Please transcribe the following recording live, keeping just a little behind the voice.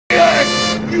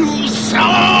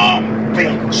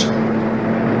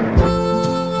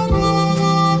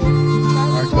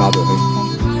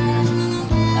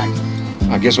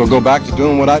guess we'll go back to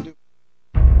doing what I do.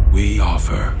 We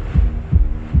offer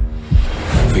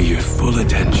for your full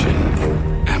attention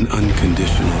and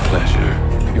unconditional pleasure.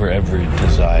 Your every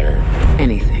desire.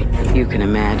 Anything you can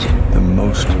imagine. The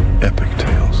most epic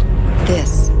tales.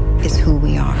 This is who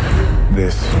we are.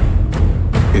 This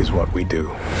is what we do.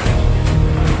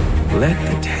 Let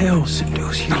the tale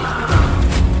seduce you.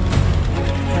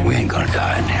 We ain't gonna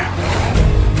die in here.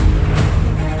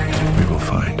 We will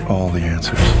find all the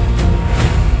answers.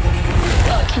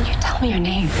 Can you tell me your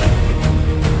name?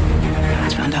 I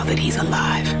found out that he's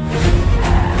alive.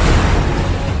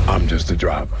 I'm just a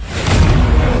drop.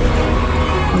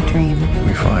 We dream.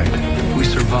 We fight. We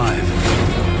survive.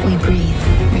 We breathe.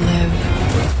 We live.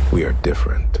 We are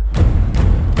different.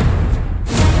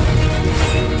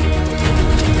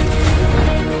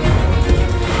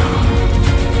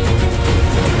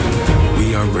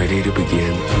 We are ready to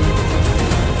begin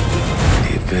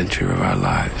the adventure of our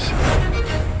lives.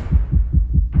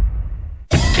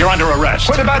 You're under arrest.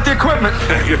 What about the equipment?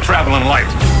 You're traveling light.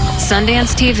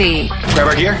 Sundance TV Grab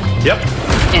her gear? Yep.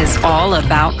 is all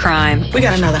about crime We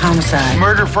got another homicide.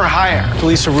 Murder for hire.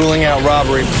 Police are ruling out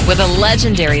robbery. with a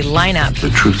legendary lineup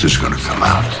The truth is going to come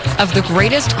out. of the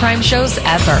greatest crime shows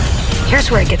ever.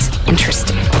 Here's where it gets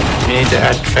interesting. You need to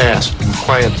act fast and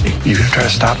quietly. You gonna try to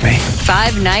stop me?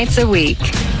 5 nights a week.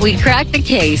 We crack the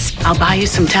case I'll buy you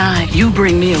some time. You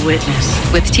bring me a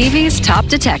witness. with TV's top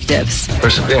detectives.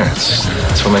 Perseverance.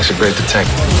 That's what makes a great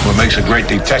detective. What makes a great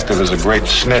detective is a great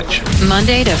snitch.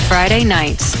 Monday to Friday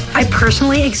nights. I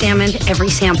personally examined every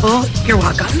sample. You're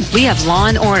welcome. We have Law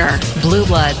and Order, Blue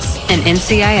Bloods, and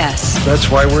NCIS. That's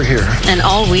why we're here. And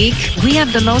all week, we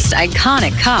have the most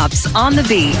iconic cops on the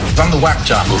beat. I'm the whack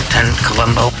job. Lieutenant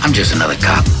Columbo, I'm just another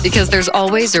cop. Because there's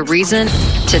always a reason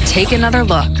to take another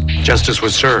look. Justice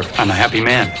was served. I'm a happy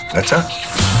man. That's it?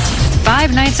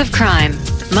 5 nights of crime,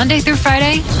 Monday through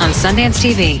Friday on Sundance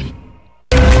TV.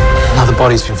 Another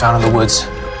body's been found in the woods.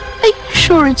 Are you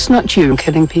sure it's not you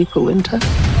killing people, Winter?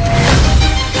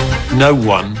 No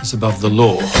one is above the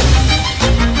law.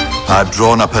 I've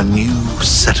drawn up a new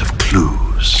set of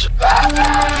clues.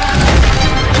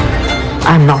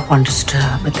 I'm not one to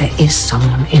stir, but there is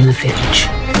someone in the village.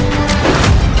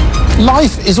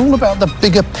 Life is all about the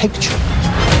bigger picture.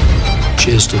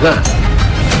 Cheers to that.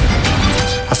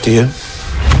 After you.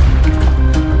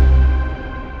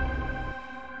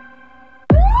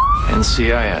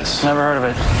 NCIS. Never heard of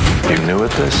it. You new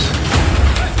at this?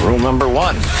 Rule number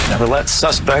 1, never let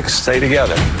suspects stay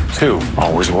together. 2,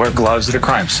 always wear gloves at a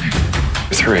crime scene.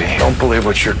 3, don't believe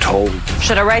what you're told.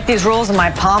 Should I write these rules in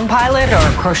my Palm Pilot or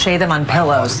crochet them on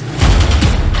pillows?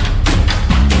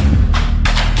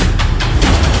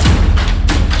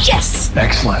 Yes!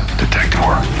 Excellent detective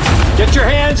work. Get your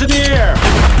hands in the air.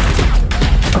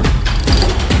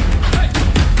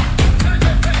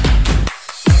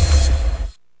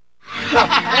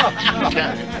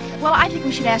 Well, I think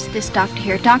we should ask this doctor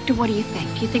here. Doctor, what do you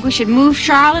think? You think we should move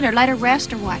Charlotte or let her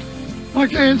rest or what? I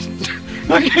can't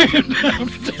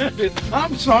stand it.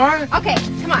 I'm sorry. Okay,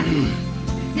 come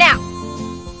on. Now.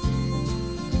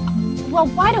 Well,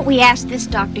 why don't we ask this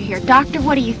doctor here? Doctor,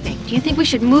 what do you think? Do you think we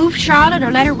should move Charlotte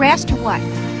or let her rest or what?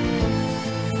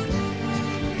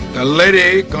 The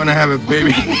lady gonna have a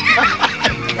baby.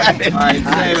 All right,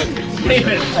 David.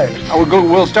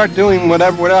 We'll start doing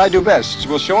whatever I do best.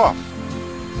 We'll show off.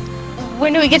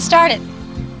 When do we get started?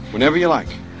 Whenever you like.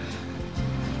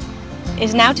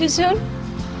 Is now too soon?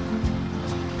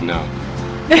 No.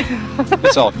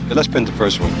 That's all. Let's pin the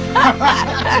first one.